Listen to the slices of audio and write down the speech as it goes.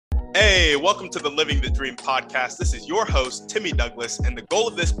Hey, welcome to the Living the Dream podcast. This is your host, Timmy Douglas, and the goal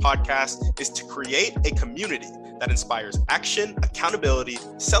of this podcast is to create a community that inspires action, accountability,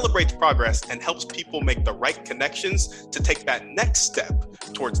 celebrates progress, and helps people make the right connections to take that next step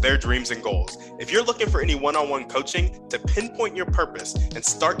towards their dreams and goals. If you're looking for any one-on-one coaching to pinpoint your purpose and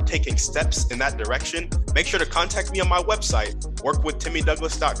start taking steps in that direction, make sure to contact me on my website,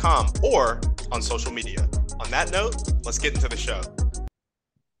 workwithtimmydouglas.com, or on social media. On that note, let's get into the show.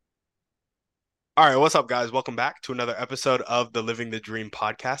 All right, what's up, guys? Welcome back to another episode of the Living the Dream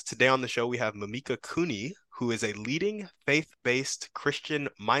podcast. Today on the show, we have Mimika Cooney, who is a leading faith-based Christian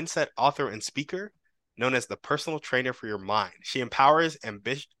mindset author and speaker known as the personal trainer for your mind. She empowers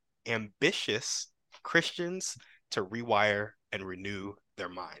ambitious Christians to rewire and renew their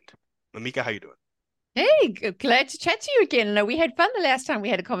mind. Mimika, how you doing? Hey, glad to chat to you again. We had fun the last time we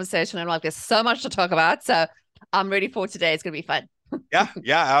had a conversation. I'm like, there's so much to talk about, so I'm ready for today. It's going to be fun. Yeah,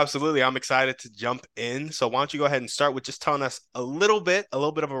 absolutely. I'm excited to jump in. So why don't you go ahead and start with just telling us a little bit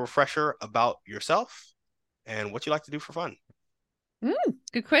of a refresher about yourself and what you like to do for fun.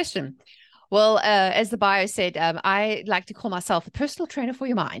 Good question. Well, as the bio said, I like to call myself a personal trainer for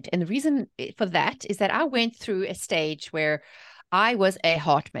your mind. And the reason for that is that I went through a stage where I was a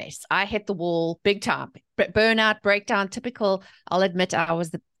hot mess. I hit the wall big time, burnout, breakdown, typical. I'll admit I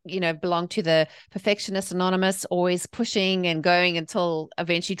was belonged to the perfectionist anonymous, always pushing and going until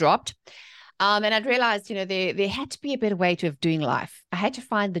eventually dropped. And I'd realized, there had to be a better way of doing life. I had to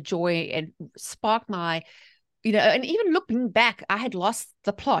find the joy and spark my, and even looking back, I had lost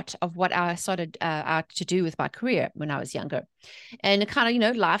the plot of what I started out to do with my career when I was younger. And kind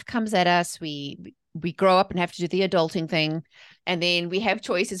of, life comes at us. We grow up and have to do the adulting thing. And then we have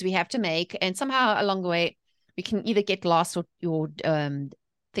choices we have to make. And somehow along the way, we can either get lost or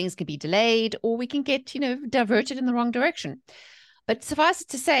things can be delayed, or we can get, diverted in the wrong direction. But suffice it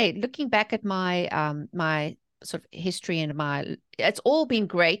to say, looking back at my my sort of history and it's all been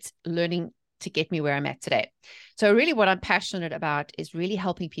great learning to get me where I'm at today. So really what I'm passionate about is really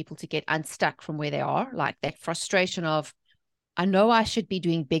helping people to get unstuck from where they are, like that frustration of, I know I should be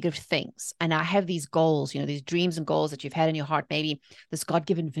doing bigger things. And I have these goals, these dreams and goals that you've had in your heart, maybe this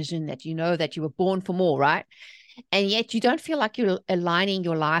God-given vision that that you were born for more, right? And yet you don't feel like you're aligning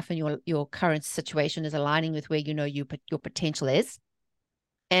your life and your current situation is aligning with where your potential is.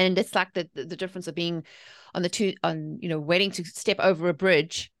 And it's like the difference of being waiting to step over a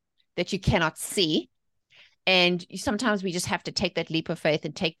bridge that you cannot see. And sometimes we just have to take that leap of faith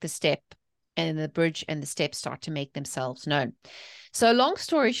and take the step, and the bridge and the steps start to make themselves known. So long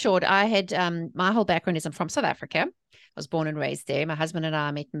story short, I had my whole background is I'm from South Africa. I was born and raised there. My husband and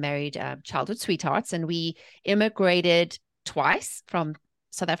I met and married childhood sweethearts, and we immigrated twice from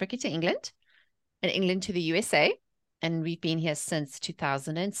South Africa to England and England to the USA. And we've been here since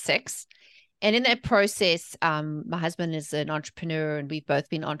 2006. And in that process, my husband is an entrepreneur, and we've both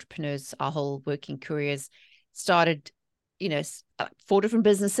been entrepreneurs our whole working careers. Started, 4 different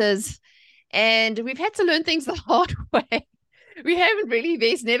businesses, and we've had to learn things the hard way. We haven't really,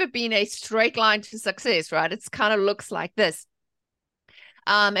 there's never been a straight line to success, right? It's kind of looks like this.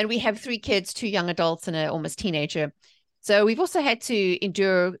 And we have 3 kids, 2 young adults and an almost teenager. So we've also had to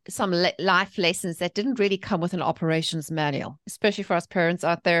endure some life lessons that didn't really come with an operations manual, especially for us parents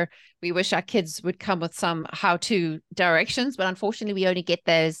out there. We wish our kids would come with some how-to directions, but unfortunately we only get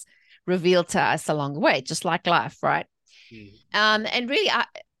those revealed to us along the way, just like life, right? And really,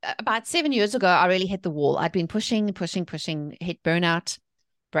 about 7 years ago, I really hit the wall. I'd been pushing, hit burnout,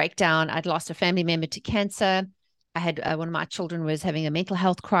 breakdown. I'd lost a family member to cancer. I had one of my children was having a mental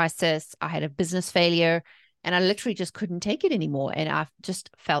health crisis. I had a business failure, and I literally just couldn't take it anymore. And I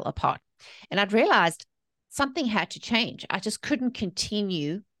just fell apart. And I'd realized something had to change. I just couldn't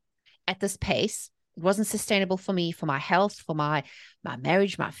continue at this pace. It wasn't sustainable for me, for my health, for my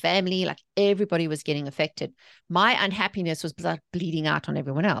marriage, my family. Like everybody was getting affected. My unhappiness was like bleeding out on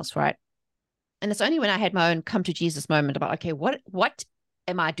everyone else, right? And it's only when I had my own come to Jesus moment about, okay, what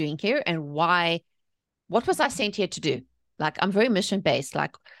am I doing here, and why? What was I sent here to do? Like, I'm very mission based.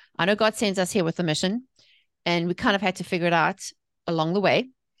 Like, I know God sends us here with a mission, and we kind of had to figure it out along the way.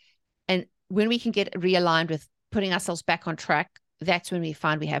 And when we can get realigned with putting ourselves back on track, that's when we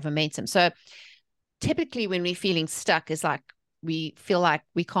find we have momentum. So typically when we're feeling stuck is like we feel like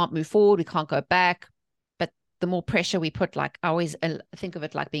we can't move forward, we can't go back. But the more pressure we put, like I always think of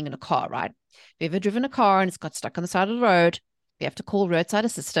it like being in a car, right? Have you ever driven a car and it's got stuck on the side of the road? You have to call roadside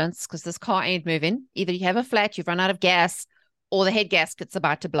assistance because this car ain't moving. Either you have a flat, you've run out of gas, or the head gasket's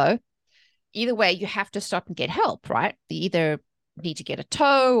about to blow. Either way, you have to stop and get help, right? You either need to get a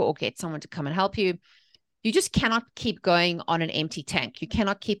tow or get someone to come and help you. you just cannot keep going on an empty tank. You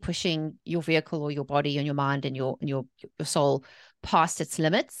cannot keep pushing your vehicle or your body and your mind and your soul past its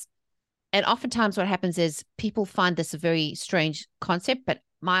limits. And oftentimes what happens is people find this a very strange concept, but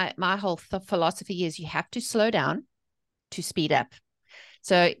my whole philosophy is you have to slow down to speed up.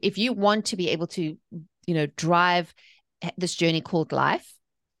 So if you want to be able to, drive this journey called life,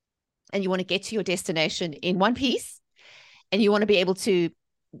 and you want to get to your destination in one piece, and you want to be able to,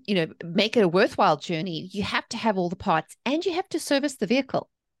 make it a worthwhile journey, you have to have all the parts and you have to service the vehicle.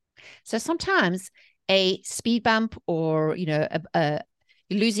 So sometimes a speed bump or,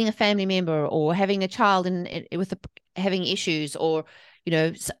 losing a family member or having a child having issues or,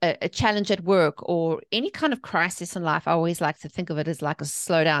 a challenge at work or any kind of crisis in life, I always like to think of it as like a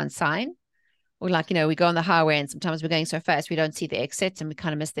slow down sign. Or like, we go on the highway and sometimes we're going so fast we don't see the exit and we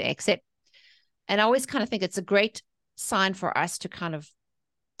kind of miss the exit. And I always kind of think it's a great sign for us to kind of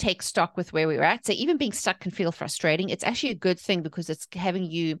take stock with where we're at. So even being stuck can feel frustrating. It's actually a good thing because it's having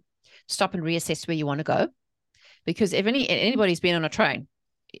you stop and reassess where you want to go. Because if anybody's been on a train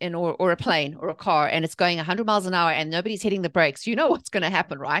or a plane or a car and it's going 100 miles an hour and nobody's hitting the brakes, you know what's going to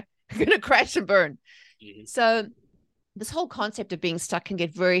happen, right? You're going to crash and burn. Mm-hmm. So this whole concept of being stuck can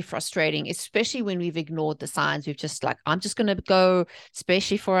get very frustrating, especially when we've ignored the signs. We've just like, I'm just going to go,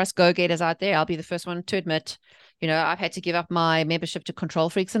 especially for us go-getters out there. I'll be the first one to admit, I've had to give up my membership to Control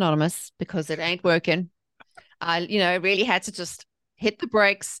Freaks Anonymous because it ain't working. I, really had to just hit the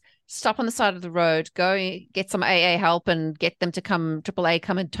brakes, stop on the side of the road, go get some AA help and get them to AAA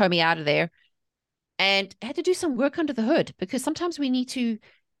come and tow me out of there. And had to do some work under the hood because sometimes we need to,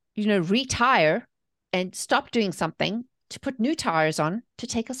 retire and stop doing something to put new tires on to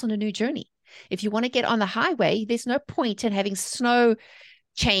take us on a new journey. If you want to get on the highway, there's no point in having snow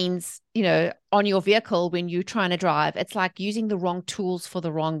chains, on your vehicle when you're trying to drive. It's like using the wrong tools for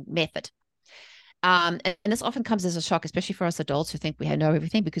the wrong method. And this often comes as a shock, especially for us adults who think we know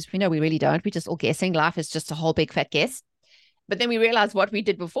everything, because we know we really don't. We're just all guessing. Life is just a whole big fat guess. But then we realize what we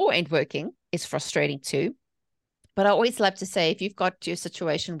did before ain't working. Is frustrating too. But I always love to say, if you've got to a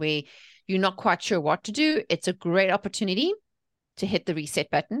situation where you're not quite sure what to do, it's a great opportunity to hit the reset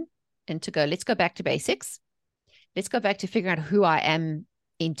button and to go, let's go back to basics. Let's go back to figuring out who I am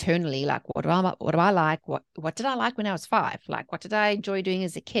internally. Like, what do I like? What did I like when I was 5? Like, what did I enjoy doing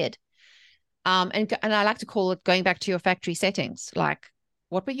as a kid? And I like to call it going back to your factory settings. Like,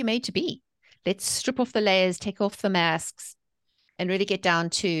 what were you made to be? Let's strip off the layers, take off the masks, and really get down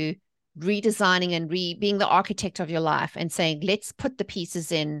to redesigning and being the architect of your life and saying, let's put the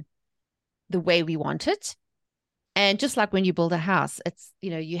pieces in the way we want it. And just like when you build a house, it's,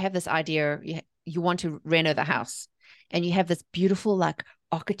 you have this idea, you want to reno the house and you have this beautiful, like,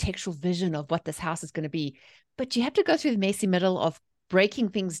 architectural vision of what this house is going to be. But you have to go through the messy middle of breaking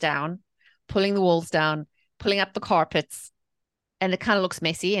things down, pulling the walls down, pulling up the carpets, and it kind of looks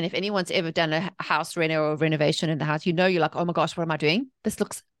messy. And if anyone's ever done a house reno or renovation in the house, you're like, oh my gosh, what am I doing?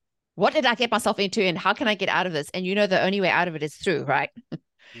 What did I get myself into and how can I get out of this? And the only way out of it is through, right?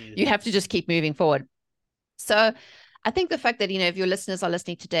 Mm-hmm. You have to just keep moving forward. So I think the fact that, if your listeners are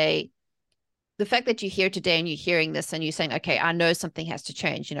listening today, the fact that you're here today and you're hearing this and you're saying, okay, I know something has to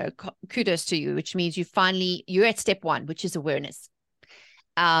change, kudos to you, which means you're at step 1, which is awareness.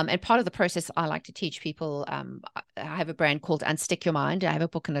 And part of the process I like to teach people, I have a brand called Unstick Your Mind. I have a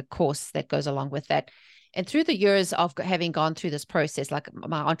book and a course that goes along with that. And through the years of having gone through this process, like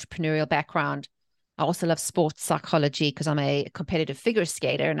my entrepreneurial background, I also love sports psychology because I'm a competitive figure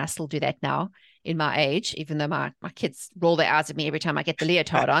skater and I still do that now in my age, even though my kids roll their eyes at me every time I get the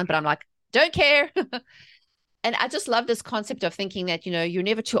leotard on, but I'm like, don't care. And I just love this concept of thinking that, you're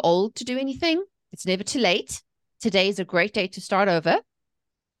never too old to do anything. It's never too late. Today is a great day to start over.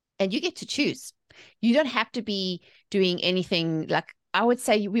 And you get to choose. You don't have to be doing anything. Like, I would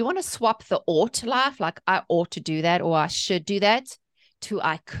say we want to swap the ought life, like I ought to do that or I should do that, to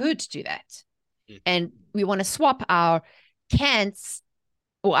I could do that. Mm-hmm. And we want to swap our can'ts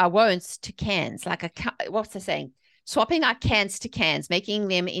or our won'ts to cans. Like, what's the saying? Swapping our can'ts to cans, making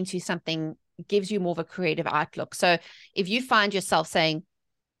them into something gives you more of a creative outlook. So if you find yourself saying,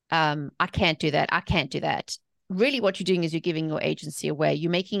 I can't do that, I can't do that, really what you're doing is you're giving your agency away.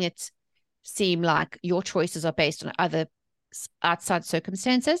 You're making it seem like your choices are based on other outside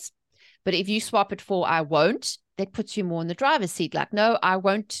circumstances. But if you swap it for I won't, that puts you more in the driver's seat. Like, no, I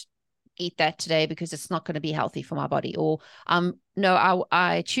won't eat that today because it's not going to be healthy for my body. Or no,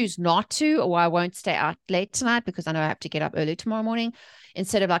 I choose not to, or I won't stay out late tonight because I know I have to get up early tomorrow morning,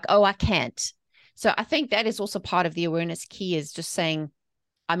 instead of like, oh, I can't. So I think that is also part of the awareness key, is just saying,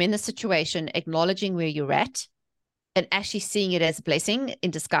 I'm in this situation, acknowledging where you're at, and actually seeing it as a blessing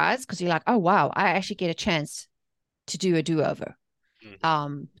in disguise, because you're like, oh, wow, I actually get a chance to do a do-over.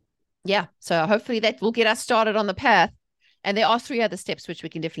 Mm-hmm. Yeah. So hopefully that will get us started on the path. And there are 3 other steps which we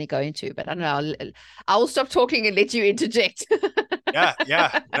can definitely go into, but I don't know. I will stop talking and let you interject. Yeah,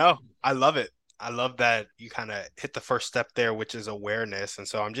 yeah. No, I love it. I love that you kind of hit the first step there, which is awareness. And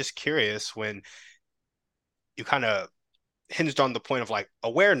so I'm just curious when you kind of hinged on the point of like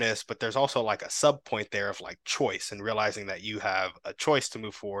awareness, but there's also like a sub point there of like choice and realizing that you have a choice to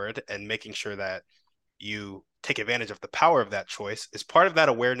move forward and making sure that you take advantage of the power of that choice. Is part of that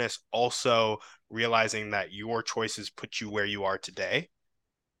awareness also realizing that your choices put you where you are today?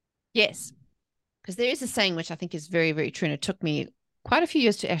 Yes. Because there is a saying which I think is very, very true, and it took me quite a few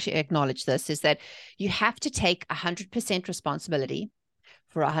years to actually acknowledge this, is that you have to take 100% responsibility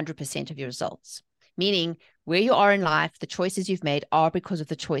for 100% of your results. Meaning, where you are in life, the choices you've made are because of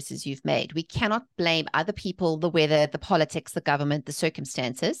the choices you've made. We cannot blame other people, the weather, the politics, the government, the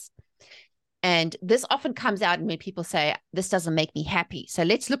circumstances. And this often comes out when people say, this doesn't make me happy. So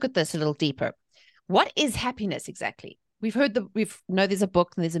let's look at this a little deeper. What is happiness exactly? We've know there's a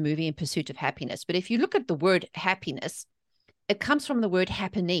book and there's a movie, In Pursuit of Happiness. But if you look at the word happiness, it comes from the word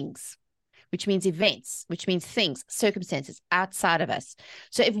happenings, which means events, which means things, circumstances outside of us.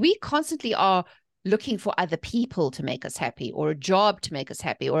 So if we constantly are looking for other people to make us happy, or a job to make us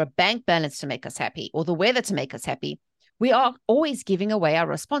happy, or a bank balance to make us happy, or the weather to make us happy, we are always giving away our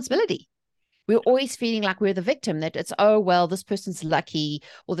responsibility. We're always feeling like we're the victim, that it's, oh, well, this person's lucky,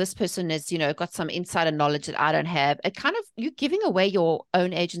 or this person has, got some insider knowledge that I don't have. It kind of, you're giving away your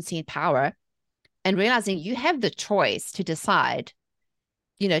own agency and power, and realizing you have the choice to decide,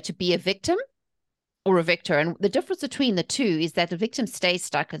 to be a victim or a victor. And the difference between the two is that the victim stays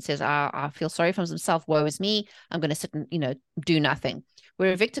stuck and says, I feel sorry for himself. Woe is me. I'm going to sit and, do nothing.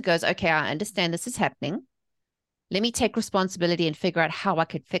 Where a victor goes, okay, I understand this is happening. Let me take responsibility and figure out how I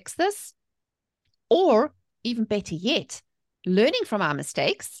could fix this. Or even better yet, learning from our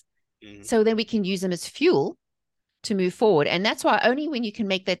mistakes. Mm-hmm. So then we can use them as fuel to move forward. And that's why only when you can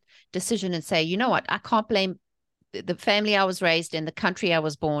make that decision and say, you know what, I can't blame the family I was raised in, the country I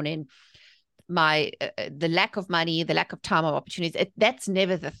was born in, the lack of money, the lack of time or opportunities. That's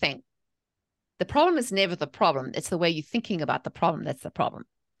never the thing. The problem is never the problem. It's the way you're thinking about the problem that's the problem.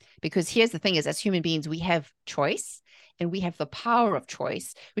 Because here's the thing is, as human beings, we have choice and we have the power of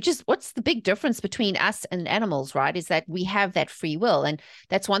choice, which is what's the big difference between us and animals, right? Is that we have that free will. And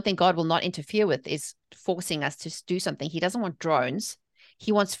that's one thing God will not interfere with, is forcing us to do something. He doesn't want drones.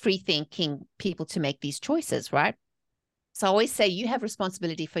 He wants free thinking people to make these choices, right? So I always say you have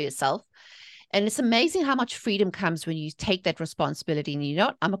responsibility for yourself. And it's amazing how much freedom comes when you take that responsibility.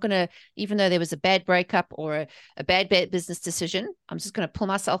 And I'm not going to, even though there was a bad breakup or a bad business decision, I'm just going to pull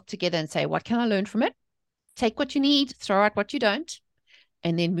myself together and say, what can I learn from it? Take what you need, throw out what you don't,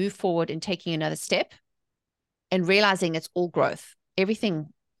 and then move forward in taking another step and realizing it's all growth. Everything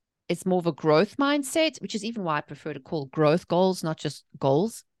is more of a growth mindset, which is even why I prefer to call growth goals, not just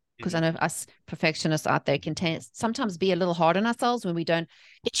goals. Because I know us perfectionists out there can sometimes be a little hard on ourselves when we don't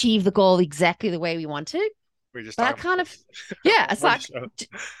achieve the goal exactly the way we want to. We're just but I kind of, yeah, it's like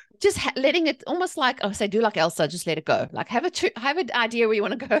just letting it, almost like, oh, say, do like Elsa, just let it go. Like have an idea where you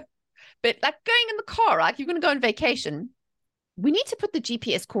want to go. But like going in the car, right? You're going to go on vacation. We need to put the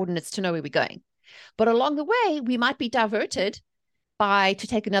GPS coordinates to know where we're going. But along the way, we might be diverted to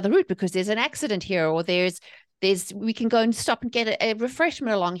take another route because there's an accident here, or we can go and stop and get a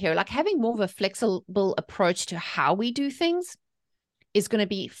refreshment along here. Like having more of a flexible approach to how we do things is going to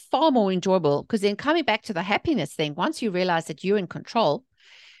be far more enjoyable, because then coming back to the happiness thing, once you realize that you're in control,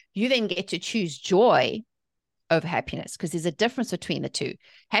 you then get to choose joy over happiness, because there's a difference between the two.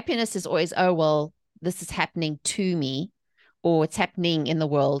 Happiness is always, oh, well, this is happening to me, or it's happening in the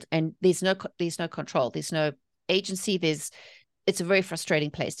world, and there's no control, there's no agency, it's a very frustrating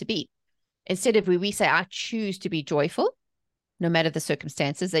place to be. Instead of where we say, I choose to be joyful, no matter the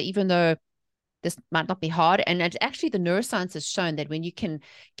circumstances, that even though this might not be hard. And actually, the neuroscience has shown that when you can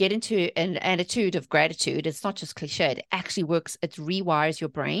get into an attitude of gratitude, it's not just cliche, it actually works. It rewires your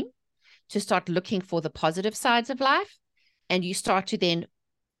brain to start looking for the positive sides of life. And you start to then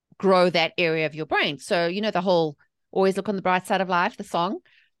grow that area of your brain. So, the whole always look on the bright side of life, the song,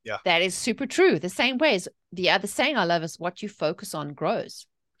 yeah, that is super true. The same way as the other saying I love is, what you focus on grows.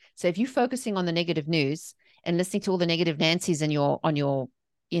 So if you're focusing on the negative news and listening to all the negative Nancy's in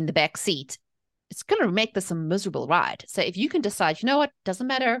the back seat, it's going to make this a miserable ride. So if you can decide, you know what, doesn't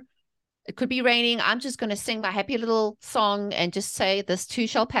matter. It could be raining. I'm just going to sing my happy little song and just say, this too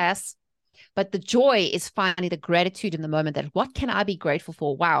shall pass. But the joy is finding the gratitude in the moment, that what can I be grateful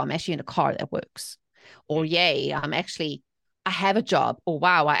for? Wow, I'm actually in a car that works. or yay, I have a job, or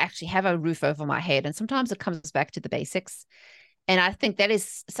wow, I actually have a roof over my head. And sometimes it comes back to the basics. And I think that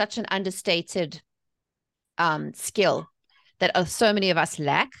is such an understated skill that so many of us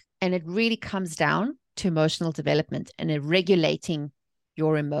lack. And it really comes down to emotional development and regulating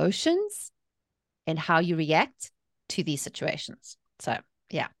your emotions and how you react to these situations. So,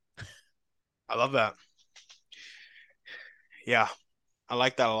 yeah. I love that. Yeah, I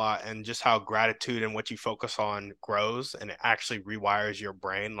like that a lot. And just how gratitude and what you focus on grows and it actually rewires your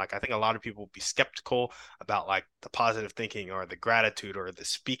brain. Like, I think a lot of people would be skeptical about like the positive thinking or the gratitude or the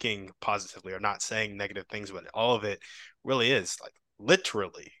speaking positively or not saying negative things, but all of it really is like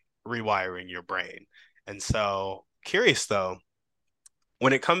literally rewiring your brain. And so, curious though,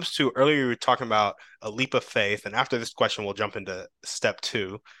 when it comes to earlier, you were talking about a leap of faith. And after this question, we'll jump into step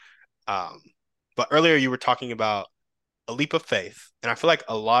two. Um, but earlier, you were talking about a leap of faith. And I feel like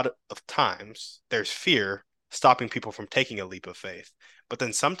a lot of times there's fear stopping people from taking a leap of faith. But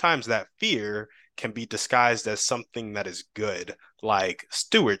then sometimes that fear can be disguised as something that is good, like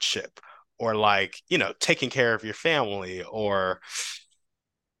stewardship or like, taking care of your family or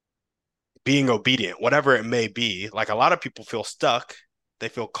being obedient, whatever it may be. Like a lot of people feel stuck, they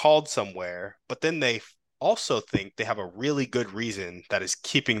feel called somewhere, but then they also think they have a really good reason that is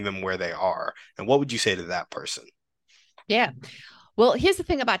keeping them where they are. And what would you say to that person? Yeah. Well, here's the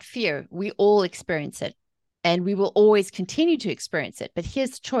thing about fear. We all experience it and we will always continue to experience it. But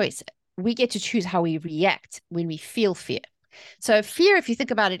here's the choice. We get to choose how we react when we feel fear. So fear, if you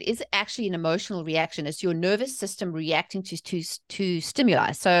think about it, is actually an emotional reaction. It's your nervous system reacting to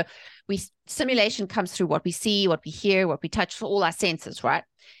stimuli. So stimulation comes through what we see, what we hear, what we touch, for all our senses, right?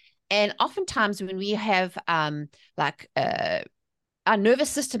 And oftentimes when we have our nervous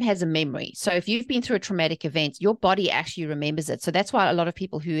system has a memory. So if you've been through a traumatic event, your body actually remembers it. So that's why a lot of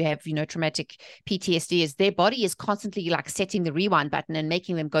people who have, traumatic PTSD is their body is constantly like setting the rewind button and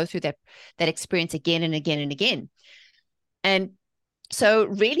making them go through that experience again and again and again. And so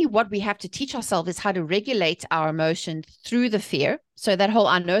really what we have to teach ourselves is how to regulate our emotion through the fear. So that whole,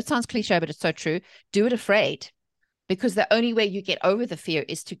 I know it sounds cliche, but it's so true. Do it afraid. Because the only way you get over the fear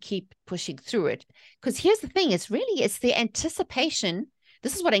is to keep pushing through it. Because here's the thing, it's the anticipation.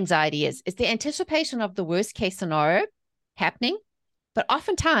 This is what anxiety is. It's the anticipation of the worst case scenario happening. But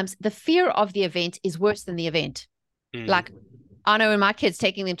oftentimes the fear of the event is worse than the event. Like I know when my kids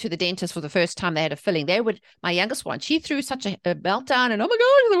taking them to the dentist for the first time, they had a filling. My youngest one, she threw such a meltdown and oh my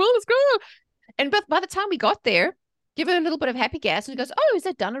God, the world is gone. And by the time we got there, give her a little bit of happy gas and she goes, oh, is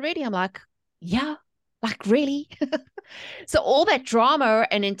that done already? I'm like, yeah. Like, really? So all that drama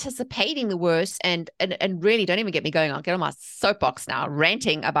and anticipating the worst and really don't even get me going on. Get on my soapbox now,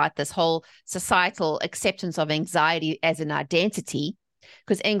 ranting about this whole societal acceptance of anxiety as an identity,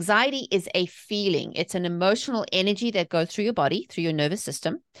 because anxiety is a feeling. It's an emotional energy that goes through your body, through your nervous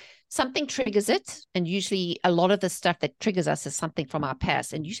system. Something triggers it. And usually a lot of the stuff that triggers us is something from our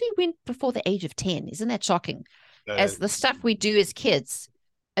past and usually went before the age of 10. Isn't that shocking? As the stuff we do as kids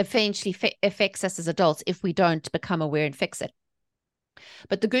eventually affects us as adults if we don't become aware and fix it.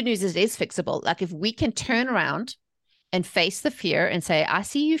 But the good news is it is fixable. Like if we can turn around and face the fear and say, I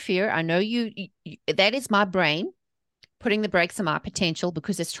see you, fear. I know you that is my brain putting the brakes on my potential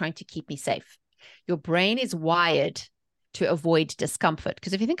because it's trying to keep me safe. Your brain is wired to avoid discomfort.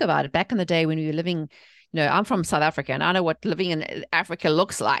 Because if you think about it, back in the day when we were living, I'm from South Africa and I know what living in Africa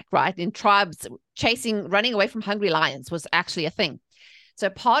looks like, right? In tribes, running away from hungry lions was actually a thing. So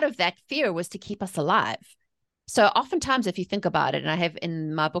part of that fear was to keep us alive. So oftentimes, if you think about it, and I have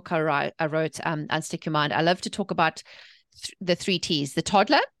in my book I wrote, Unstick Your Mind, I love to talk about the 3 T's, the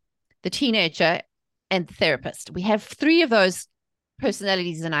toddler, the teenager, and the therapist. We have 3 of those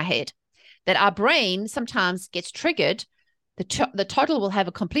personalities in our head that our brain sometimes gets triggered. The toddler will have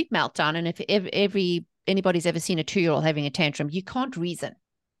a complete meltdown. And if anybody's ever seen a 2-year-old having a tantrum, you can't reason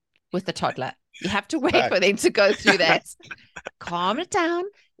with the toddler. You have to wait for them to go through that. Calm it down.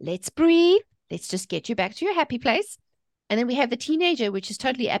 Let's breathe. Let's just get you back to your happy place. And then we have the teenager, which is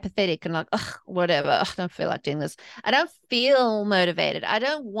totally apathetic and like, whatever. I don't feel like doing this. I don't feel motivated. I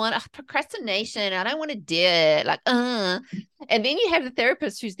don't want procrastination. I don't want to do it. Like, And then you have the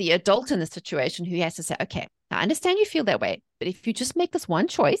therapist who's the adult in the situation who has to say, okay, I understand you feel that way, but if you just make this one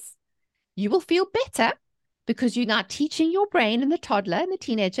choice, you will feel better because you're not teaching your brain and the toddler and the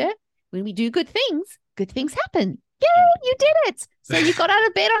teenager, when we do good things happen. Yay, you did it. So you got out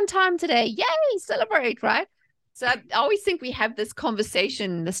of bed on time today. Yay, celebrate, right? So I always think we have this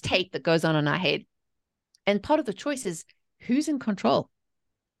conversation, this tape that goes on in our head. And part of the choice is who's in control.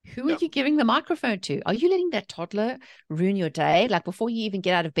 Who are you giving the microphone to? Are you letting that toddler ruin your day? Like before you even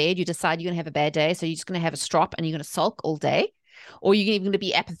get out of bed, you decide you're going to have a bad day. So you're just going to have a strop and you're going to sulk all day. Or you're even going to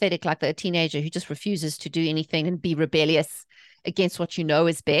be apathetic like the teenager who just refuses to do anything and be rebellious against what you know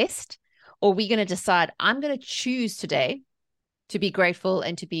is best. Or we're going to decide, I'm going to choose today to be grateful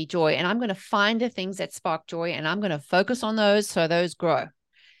and to be joy. And I'm going to find the things that spark joy and I'm going to focus on those so those grow.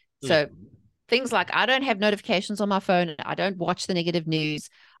 So things like I don't have notifications on my phone. I don't watch the negative news.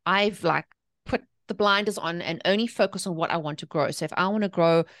 I've like put the blinders on and only focus on what I want to grow. So if I want to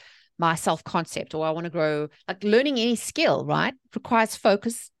grow my self-concept or I want to grow, like learning any skill, right, requires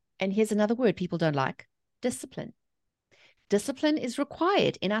focus. And here's another word people don't like: discipline. Discipline is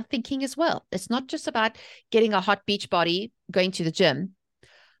required in our thinking as well. It's not just about getting a hot beach body, going to the gym.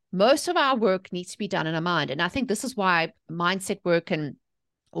 Most of our work needs to be done in our mind. And I think this is why mindset work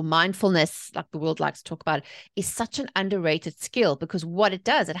or mindfulness, like the world likes to talk about, is such an underrated skill, because what it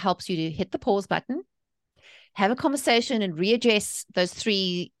does, it helps you to hit the pause button, have a conversation and readjust those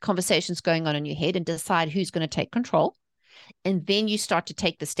 3 conversations going on in your head and decide who's going to take control. And then you start to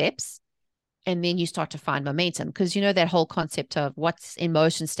take the steps and then you start to find momentum, because you know that whole concept of what's in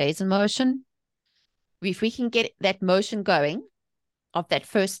motion stays in motion. If we can get that motion going, of that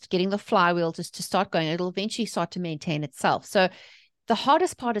first, getting the flywheel just to start going, it'll eventually start to maintain itself. So the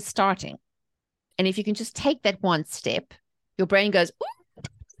hardest part is starting. And if you can just take that one step, your brain goes, ooh,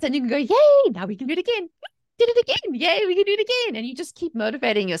 then you can go, yay, now we can do it again. Did it again. Yay, we can do it again. And you just keep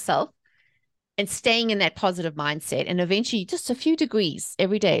motivating yourself and staying in that positive mindset. And eventually just a few degrees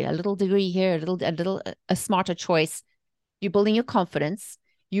every day, a little degree here, a smarter choice. You're building your confidence.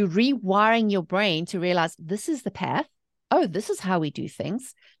 You're rewiring your brain to realize this is the path. Oh, this is how we do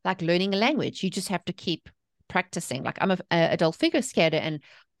things. Like learning a language. You just have to keep practicing. Like I'm an adult figure skater, and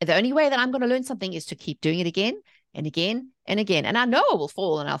the only way that I'm going to learn something is to keep doing it again and again and again. And I know I will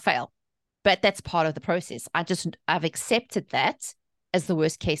fall and I'll fail, but that's part of the process. I've accepted that as the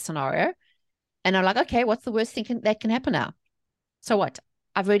worst case scenario. And I'm like, okay, what's the worst thing that can happen now? So what?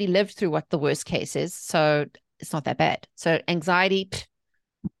 I've already lived through what the worst case is. So it's not that bad. So anxiety,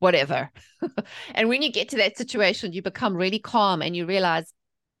 whatever. And when you get to that situation, you become really calm and you realize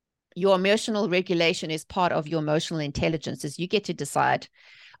your emotional regulation is part of your emotional intelligence. Is you get to decide,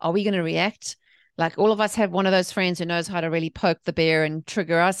 are we going to react? Like all of us have one of those friends who knows how to really poke the bear and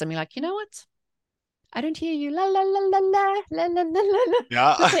trigger us. And we're like, you know what? I don't hear you. La, la, la, la, la, la, la, la, la.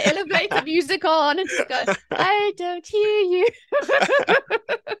 Yeah. Put the elevator music on and just go, I don't hear you.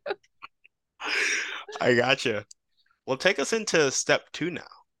 I gotcha. Well, take us into step 2 now.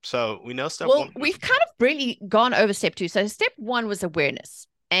 So we know step 1. Well, we've kind of really gone over step 2. So step 1 was awareness.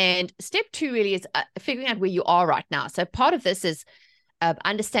 And step 2 really is figuring out where you are right now. So part of this is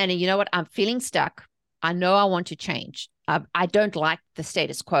understanding, you know what, I'm feeling stuck. I know I want to change. I don't like the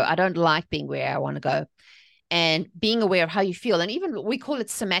status quo. I don't like being where I want to go. And being aware of how you feel. And even we call it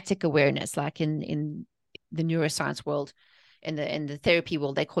somatic awareness, like in the neuroscience world, in the therapy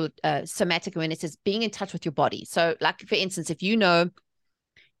world, they call it somatic awareness, is being in touch with your body. So like, for instance, if you know,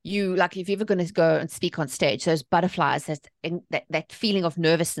 if you're ever going to go and speak on stage, those butterflies, that feeling of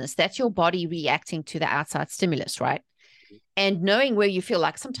nervousness, that's your body reacting to the outside stimulus, right? And knowing where you feel,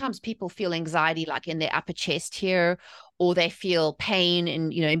 like sometimes people feel anxiety like in their upper chest here, or they feel pain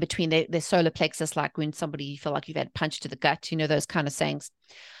in between their solar plexus, like when you feel like you've had a punch to the gut, those kind of sayings.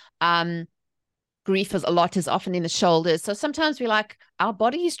 Grief is often in the shoulders. So sometimes our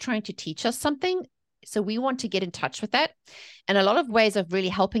body is trying to teach us something. So we want to get in touch with that. And a lot of ways of really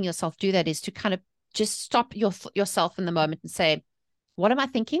helping yourself do that is to kind of just stop yourself in the moment and say, what am I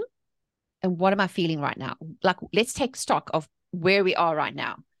thinking? And what am I feeling right now? Like, let's take stock of where we are right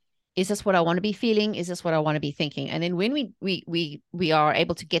now. Is this what I want to be feeling? Is this what I want to be thinking? And then when we are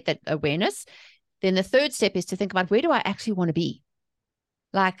able to get that awareness, then the third step is to think about, where do I actually want to be?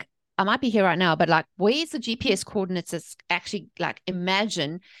 Like, I might be here right now, but like, where's the GPS coordinates? It's actually like,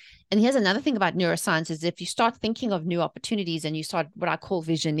 imagine. And here's another thing about neuroscience is if you start thinking of new opportunities and you start what I call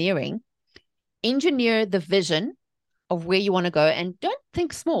visioneering, engineer the vision of where you want to go, and don't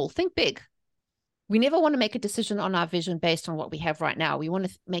think small, think big. We never want to make a decision on our vision based on what we have right now. We want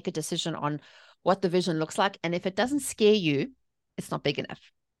to make a decision on what the vision looks like. And if it doesn't scare you, it's not big enough.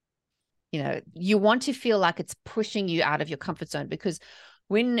 You want to feel like it's pushing you out of your comfort zone, because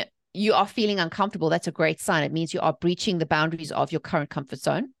when you are feeling uncomfortable, that's a great sign. It means you are breaching the boundaries of your current comfort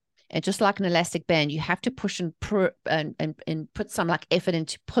zone. And just like an elastic band, you have to push and put some like effort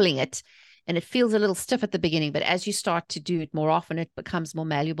into pulling it. And it feels a little stiff at the beginning, but as you start to do it more often, it becomes more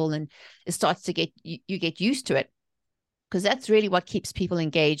malleable and it starts to you get used to it. Because that's really what keeps people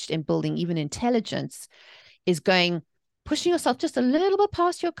engaged in building even intelligence, is going, pushing yourself just a little bit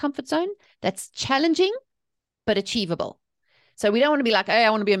past your comfort zone. That's challenging, but achievable. So we don't want to be like, hey, I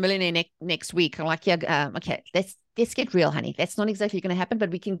want to be a millionaire next week. I'm like, yeah, okay, let's get real, honey. That's not exactly going to happen,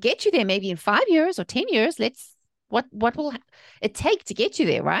 but we can get you there maybe in 5 years or 10 years. What will it take to get you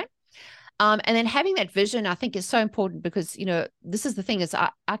there, right? And then having that vision, I think, is so important because, this is the thing is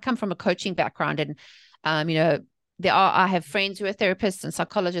I come from a coaching background and, I have friends who are therapists and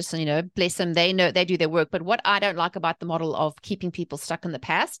psychologists and, bless them, they know they do their work. But what I don't like about the model of keeping people stuck in the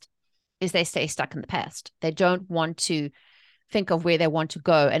past is they stay stuck in the past. They don't want to think of where they want to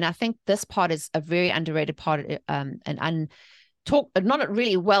go. And I think this part is a very underrated part, not a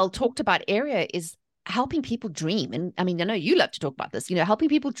really well talked about area is helping people dream. And I mean, I know you love to talk about this, helping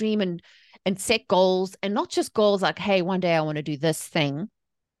people dream and set goals, and not just goals like, hey, one day I want to do this thing.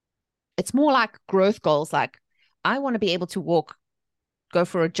 It's more like growth goals. Like, I want to be able to go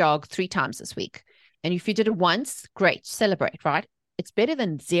for a jog 3 times this week. And if you did it once, great, celebrate, right? It's better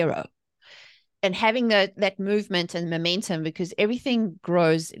than 0. And having that movement and momentum, because everything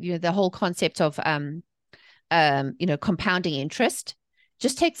grows, the whole concept of, compounding interest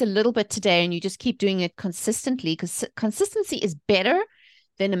just takes a little bit today, and you just keep doing it consistently, because consistency is better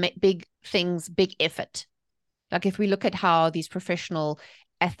than big things, big effort. Like if we look at how these professional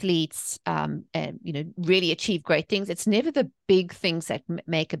athletes, really achieve great things, it's never the big things that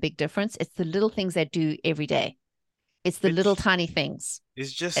make a big difference. It's the little things that do every day. It's the little tiny things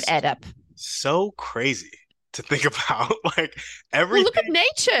that add up. So crazy to think about. Like everything. Well, look at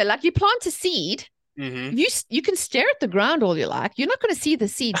nature. Like you plant a seed. Mm-hmm. You can stare at the ground all you like. You're not going to see the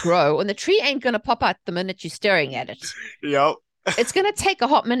seed grow, and the tree ain't going to pop out the minute you're staring at it. Yep. It's going to take a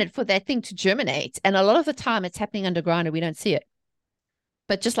hot minute for that thing to germinate. And a lot of the time it's happening underground and we don't see it.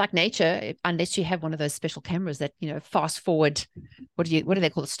 But just like nature, unless you have one of those special cameras that, fast forward, what do they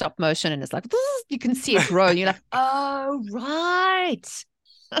call it? Stop motion. And it's like, you can see it grow. And you're like, oh, right.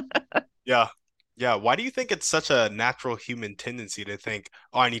 Yeah. Yeah. Why do you think it's such a natural human tendency to think,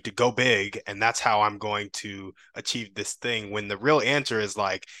 oh, I need to go big and that's how I'm going to achieve this thing, when the real answer is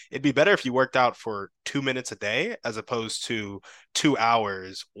like, it'd be better if you worked out for 2 minutes a day as opposed to 2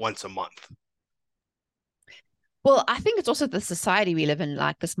 hours once a month? Well, I think it's also the society we live in,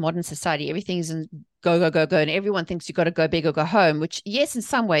 like this modern society. Everything is in go, go, go, go. And everyone thinks you got to go big or go home, which, yes, in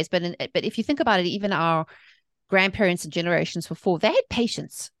some ways. But if you think about it, even our grandparents and generations before, they had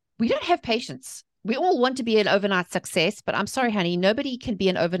patience. We don't have patience. We all want to be an overnight success. But I'm sorry, honey, nobody can be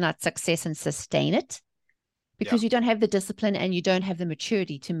an overnight success and sustain it, because you don't have the discipline and you don't have the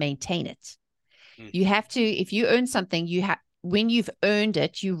maturity to maintain it. You have to, if you earn something, when you've earned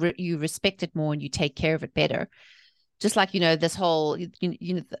it, you respect it more and you take care of it better. Just like, this whole,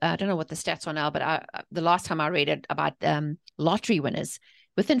 I don't know what the stats are now, but the last time I read it about lottery winners,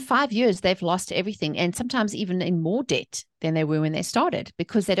 within 5 years, they've lost everything, and sometimes even in more debt than they were when they started,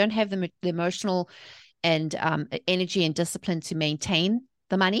 because they don't have the emotional and energy and discipline to maintain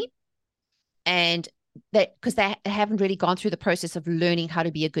the money. And because they haven't really gone through the process of learning how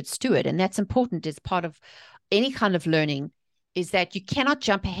to be a good steward. And that's important as part of any kind of learning, is that you cannot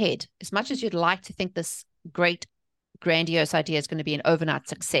jump ahead. As much as you'd like to think this great, grandiose idea is going to be an overnight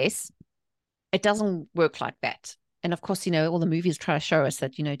success, it doesn't work like that. And of course, all the movies try to show us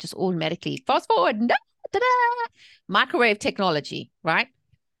that, just automatically fast forward, microwave technology, right?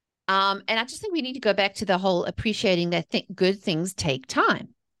 And I just think we need to go back to the whole appreciating that good things take time.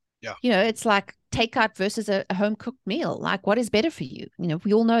 Yeah. It's like takeout versus a home cooked meal. Like, what is better for you?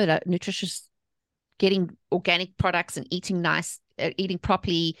 We all know that nutritious, getting organic products and eating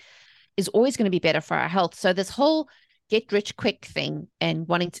properly is always going to be better for our health. So this whole get rich quick thing and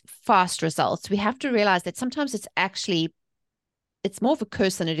wanting fast results, we have to realize that sometimes it's more of a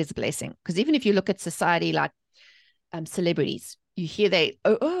curse than it is a blessing. Because even if you look at society, like celebrities, you hear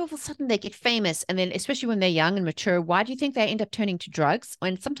all of a sudden they get famous, and then especially when they're young and mature, why do you think they end up turning to drugs?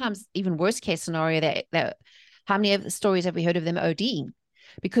 And sometimes even worst case scenario, how many of the stories have we heard of them ODing?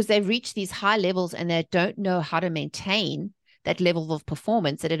 Because they've reached these high levels and they don't know how to maintain that level of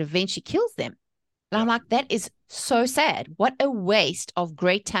performance, that it eventually kills them. And I'm like, that is so sad. What a waste of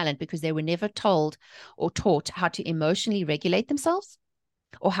great talent, because they were never told or taught how to emotionally regulate themselves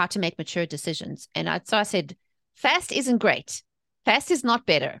or how to make mature decisions. And so I said, fast isn't great. Fast is not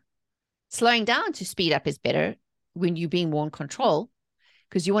better. Slowing down to speed up is better when you're being more in control,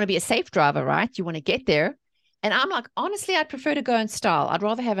 because you want to be a safe driver, right? You want to get there. And I'm like, honestly, I'd prefer to go in style. I'd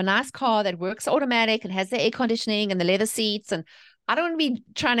rather have a nice car that works automatic and has the air conditioning and the leather seats. And I don't want to be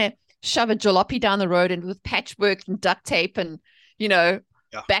trying to shove a jalopy down the road and with patchwork and duct tape and,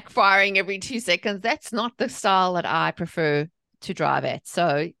 backfiring every 2 seconds. That's not the style that I prefer to drive at.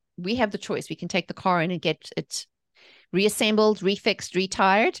 So we have the choice. We can take the car in and get it reassembled, refixed,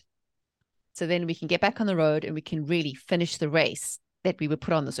 retired. So then we can get back on the road and we can really finish the race that we were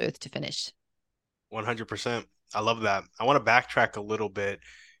put on this earth to finish. 100%. I love that. I want to backtrack a little bit.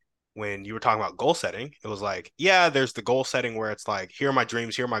 When you were talking about goal setting, it was like, yeah, there's the goal setting where it's like, here are my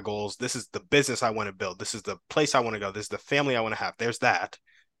dreams, here are my goals. This is the business I want to build. This is the place I want to go. This is the family I want to have. There's that.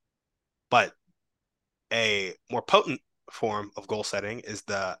 But a more potent form of goal setting is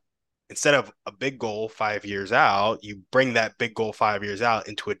instead of a big goal 5 years out, you bring that big goal 5 years out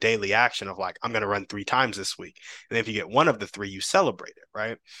into a daily action of like, I'm going to run 3 times this week. And if you get one of the three, you celebrate it,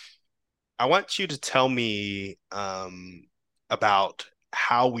 right? I want you to tell me about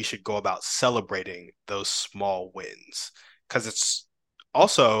how we should go about celebrating those small wins. Because it's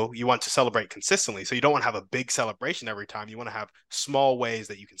also, you want to celebrate consistently. So you don't want to have a big celebration every time. You want to have small ways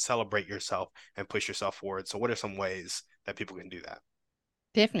that you can celebrate yourself and push yourself forward. So what are some ways that people can do that?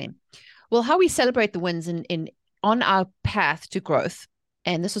 Definitely. Well, how we celebrate the wins in on our path to growth.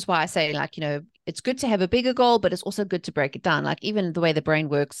 And this is why I say, like, it's good to have a bigger goal, but it's also good to break it down. Like, even the way the brain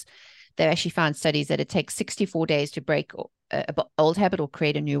works, they actually found studies that it takes 64 days to break an old habit or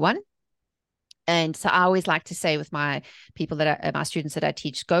create a new one. And so I always like to say with my people my students that I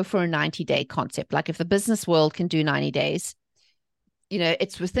teach, go for a 90-day concept. Like, if the business world can do 90 days,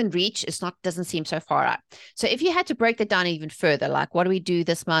 it's within reach. Doesn't seem so far out. So if you had to break that down even further, like, what do we do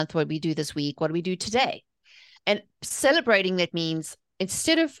this month? What do we do this week? What do we do today? And celebrating that means,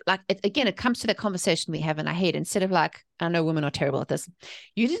 instead of like, it comes to the conversation we have in our head. Instead of like, I know women are terrible at this.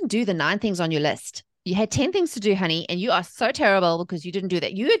 You didn't do the 9 things on your list. You had 10 things to do, honey, and you are so terrible because you didn't do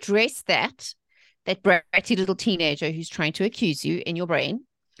that. You address that bratty little teenager who's trying to accuse you in your brain.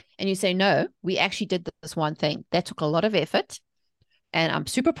 And you say, no, we actually did this one thing. That took a lot of effort. And I'm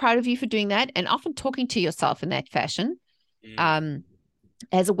super proud of you for doing that. And often talking to yourself in that fashion,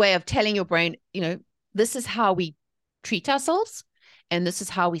 as a way of telling your brain, this is how we treat ourselves. And this is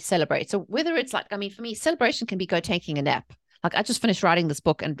how we celebrate. So whether it's like, for me, celebration can be go taking a nap. Like, I just finished writing this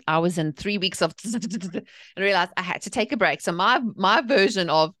book and I was in 3 weeks of and realized I had to take a break. So my version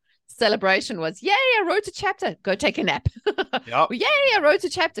of celebration was, yay, I wrote a chapter, go take a nap. Yep. Yay, I wrote a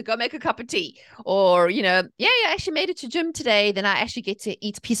chapter, go make a cup of tea. Or, yay, I actually made it to gym today. Then I actually get to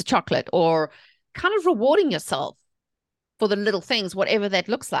eat a piece of chocolate, or kind of rewarding yourself for the little things, whatever that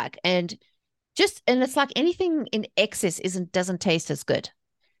looks like. And it's like anything in excess doesn't taste as good.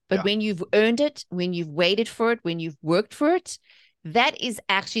 But when you've earned it, when you've waited for it, when you've worked for it, that is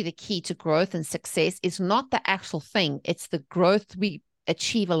actually the key to growth and success. It's not the actual thing. It's the growth we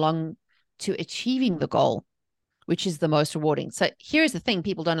achieve along to achieving the goal, which is the most rewarding. So here's the thing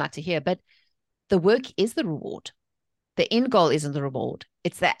people don't like to hear, but the work is the reward. The end goal isn't the reward.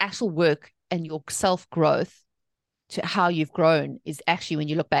 It's the actual work and your self-growth to how you've grown is actually when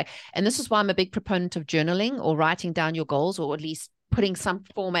you look back. And this is why I'm a big proponent of journaling or writing down your goals, or at least putting some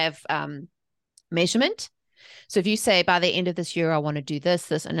form of measurement. So if you say, by the end of this year, I want to do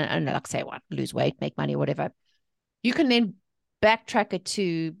this, and like say, what, lose weight, make money, whatever, you can then backtrack it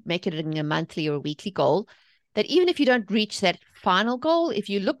to make it a monthly or a weekly goal, that even if you don't reach that final goal, if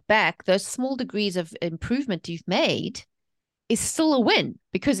you look back, those small degrees of improvement you've made is still a win.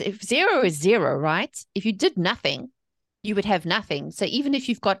 Because if 0 is 0, right? If you did nothing, you would have nothing. So even if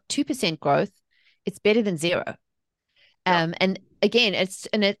you've got 2% growth, it's better than 0. And again,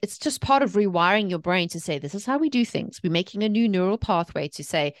 it's just part of rewiring your brain to say, this is how we do things. We're making a new neural pathway to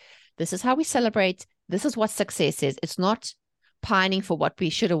say, this is how we celebrate. This is what success is. It's not pining for what we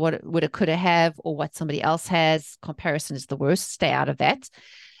should have, would have, could have, or what somebody else has. Comparison is the worst. Stay out of that.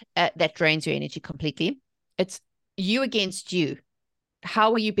 That drains your energy completely. It's you against you.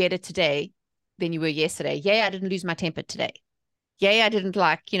 How are you better today than you were yesterday? Yay, I didn't lose my temper today. Yay, I didn't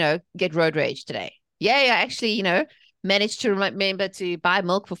get road rage today. Yay, I actually, managed to remember to buy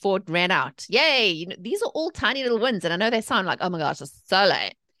milk before it ran out. Yay. These are all tiny little wins. And I know they sound like, oh my gosh, it's so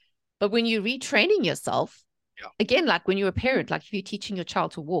late. But when you're retraining yourself, again, like when you're a parent, like if you're teaching your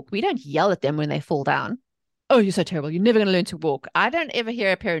child to walk, we don't yell at them when they fall down. Oh, you're so terrible. You're never going to learn to walk. I don't ever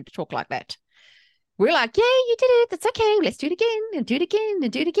hear a parent talk like that. We're like, yay, you did it. That's okay. Let's do it again and do it again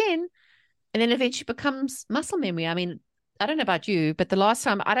and do it again. And then eventually becomes muscle memory. I mean, I don't know about you, but the last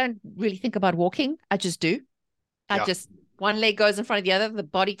time I don't really think about walking. I just do. One leg goes in front of the other. The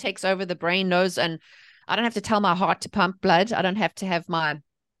body takes over, the brain knows, and I don't have to tell my heart to pump blood. I don't have to have my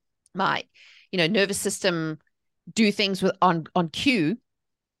nervous system do things on cue.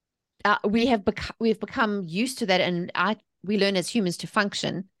 We've become used to that, and we learn as humans to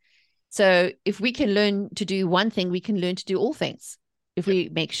function. So if we can learn to do one thing, we can learn to do all things. If we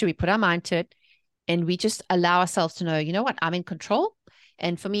make sure we put our mind to it, and we just allow ourselves to know, you know what, I'm in control.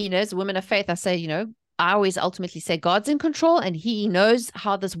 And for me, as a woman of faith, I say, I always ultimately say God's in control and he knows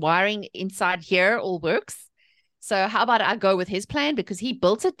how this wiring inside here all works. So how about I go with his plan because he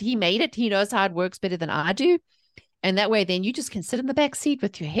built it, he made it, he knows how it works better than I do. And that way, then you just can sit in the back seat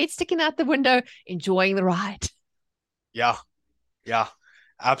with your head sticking out the window, enjoying the ride. Yeah, yeah,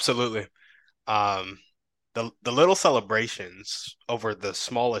 absolutely. Um, the little celebrations over the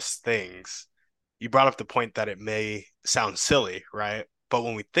smallest things, you brought up the point that it may sound silly, right? But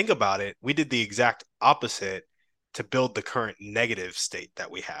when we think about it, we did the exact opposite to build the current negative state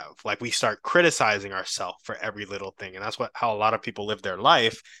that we have. Like we start criticizing ourselves for every little thing. And that's how a lot of people live their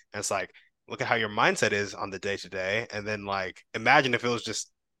life. And it's like, look at how your mindset is on the day to day. And then like imagine if it was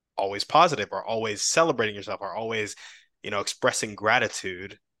just always positive or always celebrating yourself or always, expressing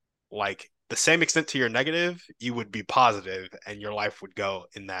gratitude, like the same extent to your negative, you would be positive and your life would go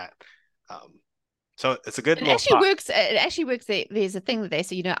in that. Um, so it's a good It little actually thought. works. It actually works. There's a thing that they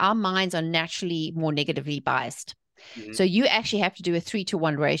say, our minds are naturally more negatively biased. Mhm. So you actually have to do a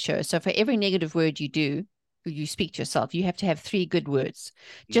 3-to-1 ratio. So for every negative word you speak to yourself, you have to have 3 good words.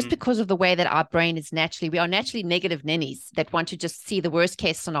 Just Mhm. because of the way that our brain is we are naturally negative ninnies that want to just see the worst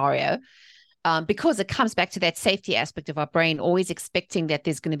case scenario. Because it comes back to that safety aspect of our brain, always expecting that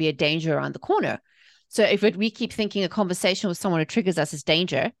there's going to be a danger around the corner. So if we keep thinking a conversation with someone who triggers us as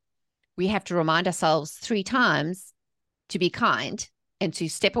danger, we have to remind ourselves 3 times to be kind and to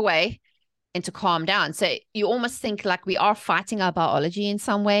step away and to calm down. So you almost think like we are fighting our biology in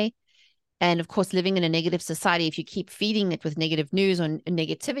some way. And of course, living in a negative society, if you keep feeding it with negative news or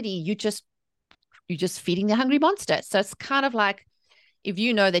negativity, you're just feeding the hungry monster. So it's kind of like if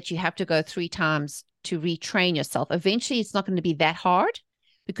you know that you have to go 3 times to retrain yourself, eventually it's not going to be that hard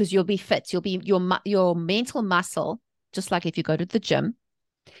because you'll be fit. You'll be your mental muscle, just like if you go to the gym.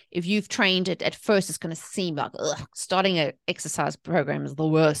 If you've trained it at first, it's going to seem like starting an exercise program is the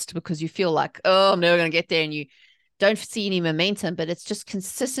worst because you feel like, oh, I'm never going to get there. And you don't see any momentum, but it's just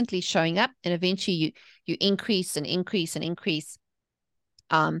consistently showing up. And eventually you increase and increase and increase.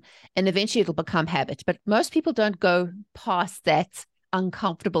 And eventually it'll become habit. But most people don't go past that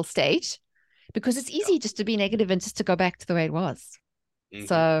uncomfortable stage because it's Yeah. easy just to be negative and just to go back to the way it was. Mhm.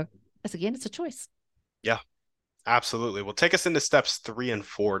 So as again, it's a choice. Yeah, absolutely. Well, take us into steps 3 and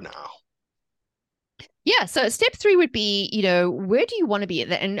 4 now. Yeah. So step 3 would be, where do you want to be?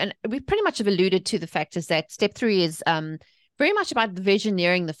 And we pretty much have alluded to the fact is that step 3 is very much about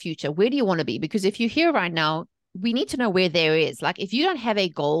visioneering the future. Where do you want to be? Because if you're here right now, we need to know where there is. Like if you don't have a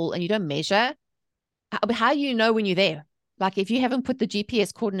goal and you don't measure, how do you know when you're there? Like if you haven't put the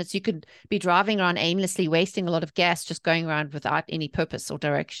GPS coordinates, you could be driving around aimlessly, wasting a lot of gas, just going around without any purpose or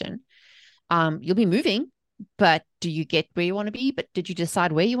direction. You'll be moving, but do you get where you want to be? But did you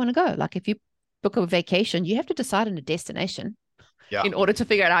decide where you want to go? Like if you book a vacation, you have to decide on a destination Yeah. in order to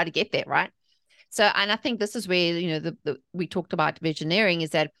figure out how to get there, right? So, and I think this is where, we talked about visioneering is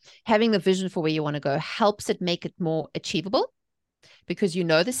that having the vision for where you want to go helps it make it more achievable because you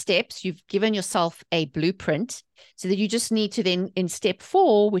know the steps, you've given yourself a blueprint so that you just need to then in step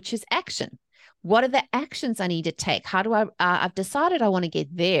 4, which is action. What are the actions I need to take? How do I've decided I want to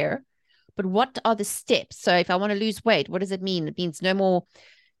get there, but what are the steps? So if I want to lose weight, what does it mean? It means no more,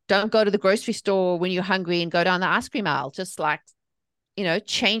 don't go to the grocery store when you're hungry and go down the ice cream aisle. Just like,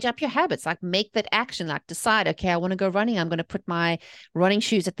 change up your habits, like make that action, like decide, okay, I want to go running. I'm going to put my running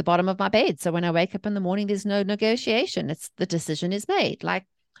shoes at the bottom of my bed. So when I wake up in the morning, there's no negotiation. It's the decision is made. Like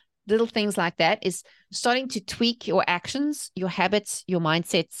little things like that is starting to tweak your actions, your habits, your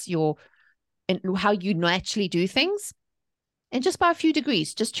mindsets, and how you naturally do things. And just by a few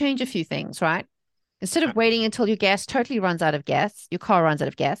degrees, just change a few things, right? Instead of waiting until your gas totally runs out of gas, your car runs out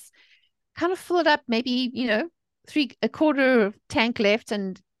of gas, kind of fill it up, maybe, a quarter tank left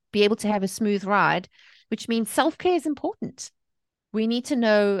and be able to have a smooth ride, which means self-care is important. We need to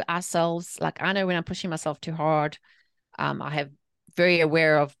know ourselves. Like I know when I'm pushing myself too hard, I have very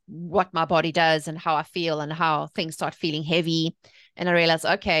aware of what my body does and how I feel and how things start feeling heavy. And I realize,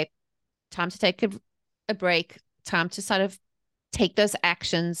 okay, time to take a break, time to sort of take those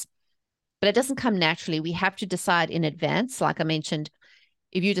actions, but it doesn't come naturally. We have to decide in advance. Like I mentioned,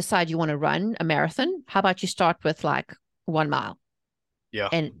 if you decide you want to run a marathon, how about you start with like 1 mile? Yeah.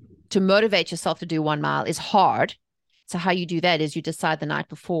 And to motivate yourself to do 1 mile is hard. So how you do that is you decide the night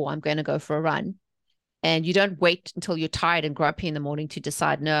before, I'm going to go for a run. And you don't wait until you're tired and grumpy in the morning to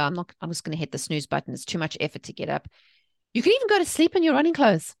decide, no, I'm just going to hit the snooze button. It's too much effort to get up. You can even go to sleep in your running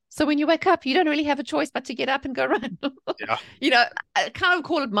clothes. So when you wake up, you don't really have a choice but to get up and go run. Yeah. I kind of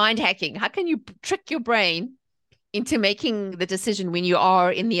call it mind hacking. How can you trick your brain into making the decision when you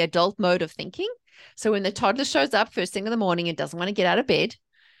are in the adult mode of thinking? So when the toddler shows up first thing in the morning and doesn't want to get out of bed,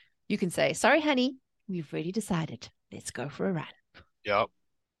 you can say, sorry, honey, we've already decided, let's go for a run. Yep.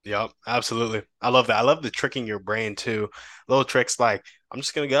 Yep. Absolutely. I love that. I love the tricking your brain too. Little tricks like, I'm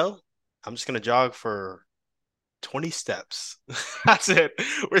just gonna go. I'm just gonna jog for 20 steps. That's it.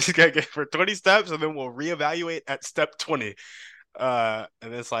 We're just gonna get for 20 steps and then we'll reevaluate at step 20. And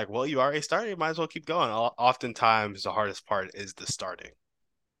it's like, well, you already started, you might as well keep going. Oftentimes the hardest part is the starting.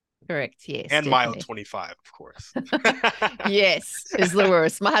 Correct. Yes, And mile definitely. 25, of course. Yes, is the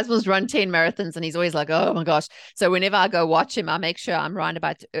worst. My husband's run 10 marathons and he's always like, oh my gosh. So whenever I go watch him, I make sure I'm right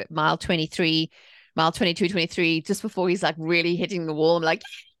about mile 23, mile 22, 23, just before he's like really hitting the wall. I'm like,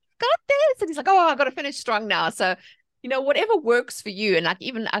 got this. And he's like, oh, I got to finish strong now. So, whatever works for you. And like,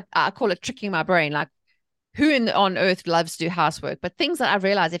 even I call it tricking my brain. Like, who on earth loves to do housework? But things that I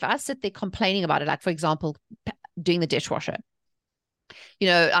realize, if I sit there complaining about it, like, for example, doing the dishwasher,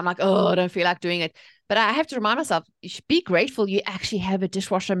 I'm like, oh, I don't feel like doing it. But I have to remind myself, you should be grateful you actually have a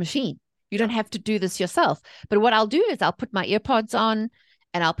dishwasher machine. You don't have to do this yourself. But what I'll do is I'll put my earpods on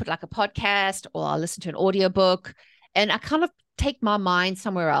and I'll put like a podcast or I'll listen to an audiobook and I kind of take my mind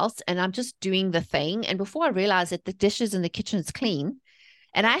somewhere else and I'm just doing the thing. And before I realize it, the dishes in the kitchen is clean.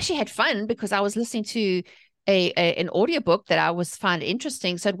 And I actually had fun because I was listening to an audiobook that I was find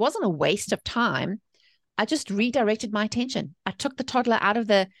interesting. So it wasn't a waste of time. I just redirected my attention. I took the toddler out of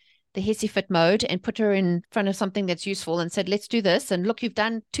the Hissy Fit mode and put her in front of something that's useful and said, let's do this. And look, you've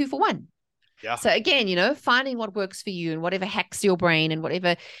done 2 for 1. Yeah. So again, finding what works for you and whatever hacks your brain and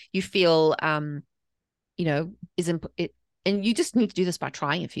whatever you feel, is important. And you just need to do this by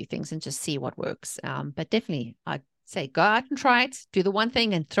trying a few things and just see what works. But definitely, I'd say go out and try it, do the one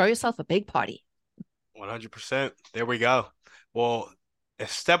thing and throw yourself a big party. 100%. There we go. Well,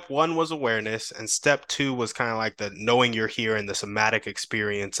 if step 1 was awareness and step 2 was kind of like the knowing you're here and the somatic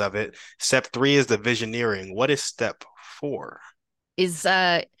experience of it, step 3 is the visioneering. What is step 4?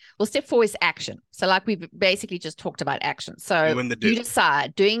 Step 4 is action. So like we've basically just talked about action. So you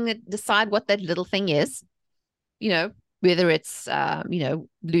decide what that little thing is, whether it's,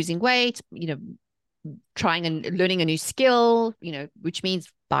 losing weight, trying and learning a new skill, which means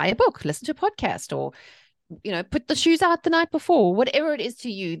buy a book, listen to a podcast, or, put the shoes out the night before, whatever it is to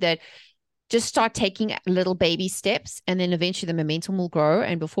you, that just start taking little baby steps. And then eventually the momentum will grow.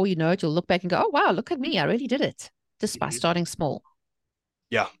 And before you know it, you'll look back and go, oh, wow, look at me. I really did it just by starting small.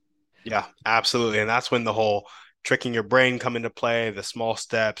 Yeah. Yeah, absolutely. And that's when the whole tricking your brain come into play, the small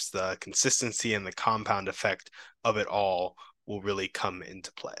steps, the consistency and the compound effect of it all will really come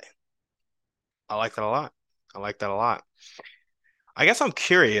into play. I like that a lot. I guess I'm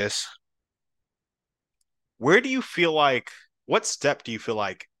curious, what step do you feel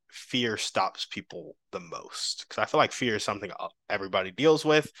like fear stops people the most? Because I feel like fear is something everybody deals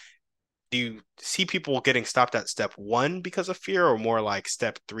with. Do you see people getting stopped at step 1 because of fear, or more like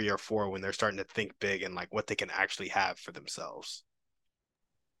step 3 or 4 when they're starting to think big and like what they can actually have for themselves?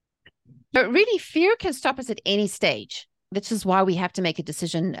 But really, fear can stop us at any stage. This is why we have to make a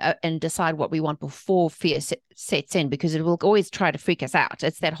decision and decide what we want before fear sets in, because it will always try to freak us out.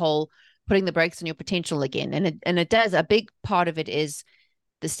 It's that whole putting the brakes on your potential again. And it does. A big part of it is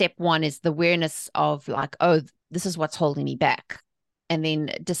the step 1 is the awareness of like, oh, this is what's holding me back. And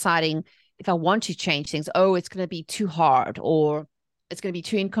then deciding if I want to change things, oh, it's going to be too hard or it's going to be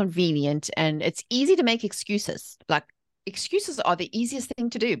too inconvenient. And it's easy to make excuses. Like excuses are the easiest thing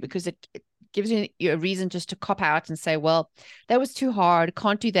to do because it gives you a reason just to cop out and say, well, that was too hard.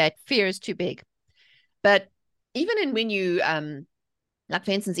 Can't do that. Fear is too big. But even when you, like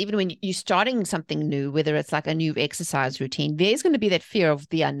for instance, even when you're starting something new, whether it's like a new exercise routine, there's going to be that fear of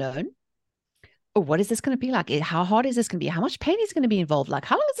the unknown. Oh, what is this going to be like? How hard is this going to be? How much pain is going to be involved? Like,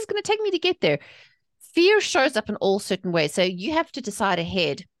 how long is this going to take me to get there? Fear shows up in all certain ways. So you have to decide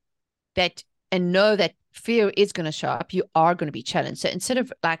ahead and know that fear is going to show up. You are going to be challenged. So instead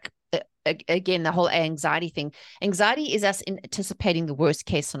of like, again, the whole anxiety thing, anxiety is us anticipating the worst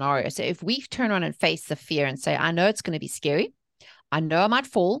case scenario. So if we turn on and face the fear and say, I know it's going to be scary. I know I might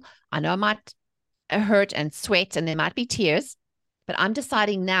fall. I know I might hurt and sweat and there might be tears. But I'm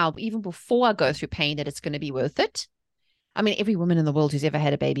deciding now, even before I go through pain, that it's going to be worth it. I mean, every woman in the world who's ever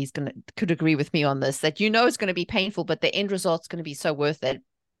had a baby could agree with me on this, that it's going to be painful, but the end result's going to be so worth it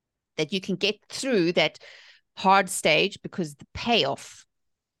that you can get through that hard stage because the payoff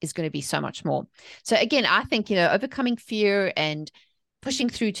is going to be so much more. So again, I think, overcoming fear and pushing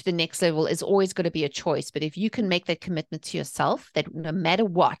through to the next level is always going to be a choice. But if you can make that commitment to yourself, that no matter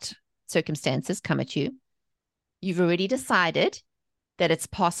what circumstances come at you, you've already decided that it's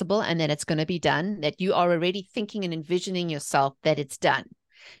possible and that it's going to be done, that you are already thinking and envisioning yourself that it's done.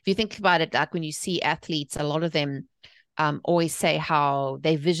 If you think about it, like when you see athletes, a lot of them always say how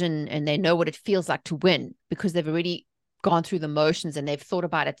they vision and they know what it feels like to win because they've already gone through the motions and they've thought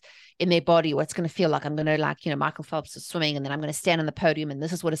about it in their body, what it's going to feel like. I'm going to, like, Michael Phelps is swimming and then I'm going to stand on the podium and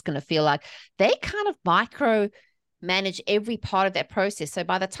this is what it's going to feel like. They kind of micro manage every part of that process. So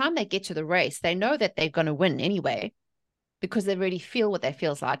by the time they get to the race, they know that they're going to win anyway because they really feel what that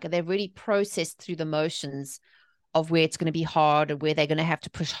feels like. And they've really processed through the motions of where it's going to be hard or where they're going to have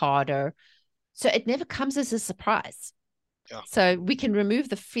to push harder. So it never comes as a surprise. Yeah. So we can remove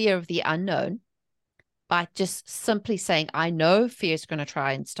the fear of the unknown by just simply saying, I know fear is going to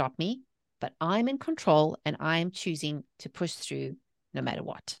try and stop me, but I'm in control and I'm choosing to push through no matter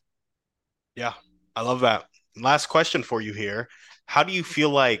what. Yeah, I love that. Last question for you here. How do you feel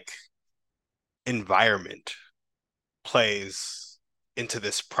like environment plays into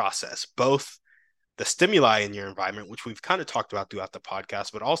this process? Both the stimuli in your environment, which we've kind of talked about throughout the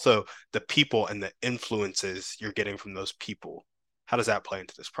podcast, but also the people and the influences you're getting from those people. How does that play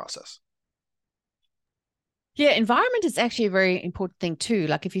into this process? Yeah, environment is actually a very important thing too.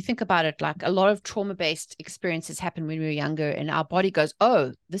 Like if you think about it, like a lot of trauma-based experiences happen when we were younger and our body goes,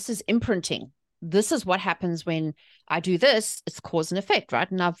 oh, this is imprinting. This is what happens when I do this. It's cause and effect,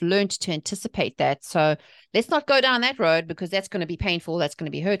 right? And I've learned to anticipate that. So let's not go down that road because that's going to be painful. That's going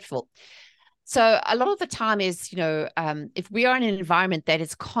to be hurtful. So a lot of the time is, if we are in an environment that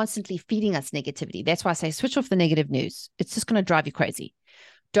is constantly feeding us negativity, that's why I say switch off the negative news. It's just going to drive you crazy.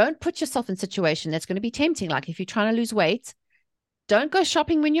 Don't put yourself in a situation that's going to be tempting. Like if you're trying to lose weight, don't go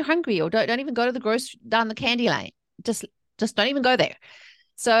shopping when you're hungry or don't even go to the grocery down the candy lane. Just don't even go there.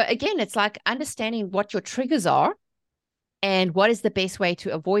 So again, it's like understanding what your triggers are and what is the best way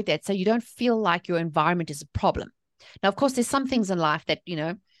to avoid that so you don't feel like your environment is a problem. Now, of course, there's some things in life that,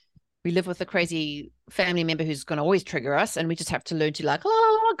 we live with a crazy family member who's going to always trigger us and we just have to learn to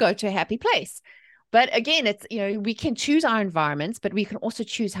go to a happy place. But again, it's, we can choose our environments, but we can also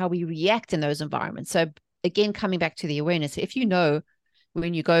choose how we react in those environments. So again, coming back to the awareness, if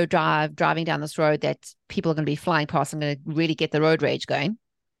when you go driving down this road that people are going to be flying past and going to really get the road rage going,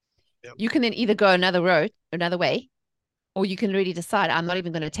 yep. You can then either go another way, or you can really decide, I'm not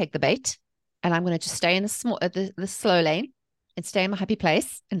even going to take the bait and I'm going to just stay in the slow lane and stay in my happy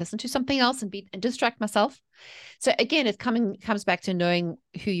place and listen to something else and distract myself. So again, it comes back to knowing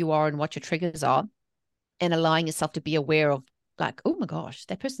who you are and what your triggers are and allowing yourself to be aware of like, oh my gosh,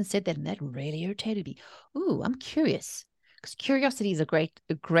 that person said that and that really irritated me. Ooh, I'm curious. Because curiosity is a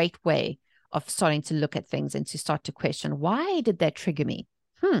great way of starting to look at things and to start to question, why did that trigger me?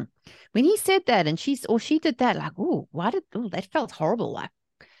 When he said that and she did that, like, that felt horrible. Like,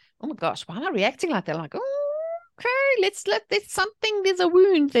 oh my gosh, why am I reacting like that? Like, oh, okay, there's a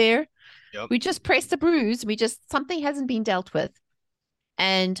wound there. Yep. We just pressed a bruise. Something hasn't been dealt with.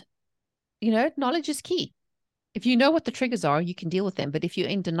 And, knowledge is key. If you know what the triggers are, you can deal with them. But if you're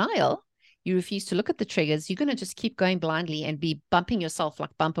in denial, you refuse to look at the triggers, you're going to just keep going blindly and be bumping yourself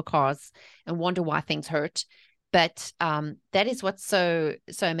like bumper cars and wonder why things hurt. But that is what's so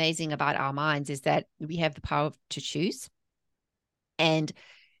amazing about our minds is that we have the power to choose. And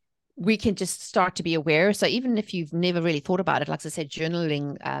we can just start to be aware. So even if you've never really thought about it, like I said,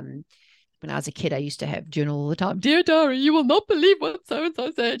 journaling, when I was a kid, I used to have journal all the time. Dear diary, you will not believe what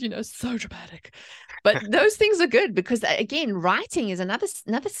so-and-so said, so dramatic. But those things are good because, again, writing is another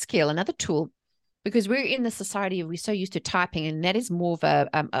skill, another tool, because we're in the society, we're so used to typing, and that is more of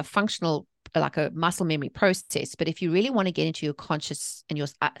a functional, like a muscle memory process. But if you really want to get into your conscious and your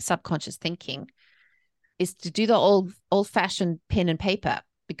subconscious thinking, is to do the old-fashioned pen and paper,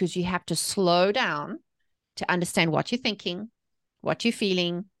 because you have to slow down to understand what you're thinking, what you're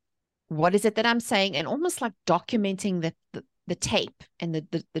feeling, what is it that I'm saying, and almost like documenting the tape and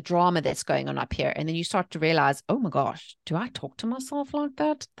the drama that's going on up here. And then you start to realize, oh my gosh, do I talk to myself like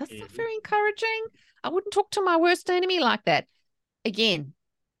that? That's not very encouraging. I wouldn't talk to my worst enemy like that. Again,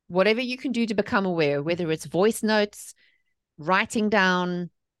 whatever you can do to become aware, whether it's voice notes, writing down,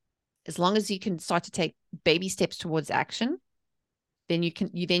 as long as you can start to take baby steps towards action, then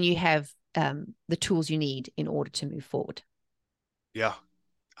you have the tools you need in order to move forward. Yeah.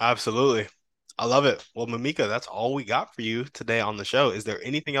 Absolutely. I love it. Well, Mimika, that's all we got for you today on the show. Is there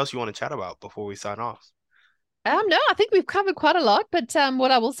anything else you want to chat about before we sign off? No, I think we've covered quite a lot, but what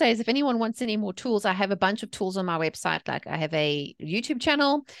I will say is if anyone wants any more tools, I have a bunch of tools on my website. Like I have a YouTube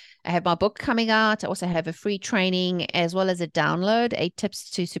channel, I have my book coming out. I also have a free training as well as a download, 8 tips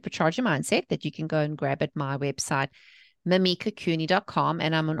to supercharge your mindset that you can go and grab at my website, mimikacooney.com.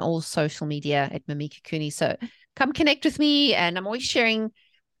 And I'm on all social media at Mimika Cooney. So come connect with me, and I'm always sharing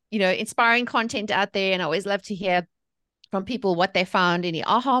inspiring content out there. And I always love to hear from people what they found, any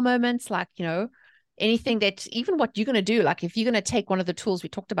aha moments, like, anything that, even what you're going to do, like if you're going to take one of the tools we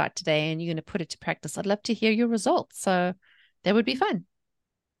talked about today and you're going to put it to practice, I'd love to hear your results. So that would be fun.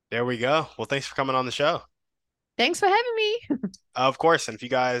 There we go. Well, thanks for coming on the show. Thanks for having me. Of course. And if you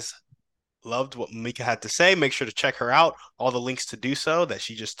guys loved what Mimika had to say, make sure to check her out. All the links to do so that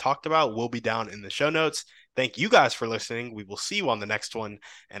she just talked about will be down in the show notes. Thank you guys for listening. We will see you on the next one.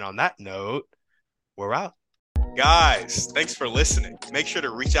 And on that note, we're out. Guys, thanks for listening. Make sure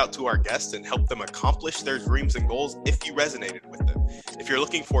to reach out to our guests and help them accomplish their dreams and goals if you resonated with them. If you're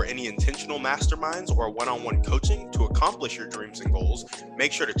looking for any intentional masterminds or one-on-one coaching to accomplish your dreams and goals,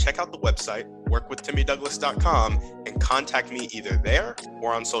 make sure to check out the website, workwithtimmydouglas.com, and contact me either there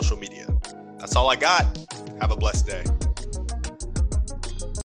or on social media. That's all I got. Have a blessed day.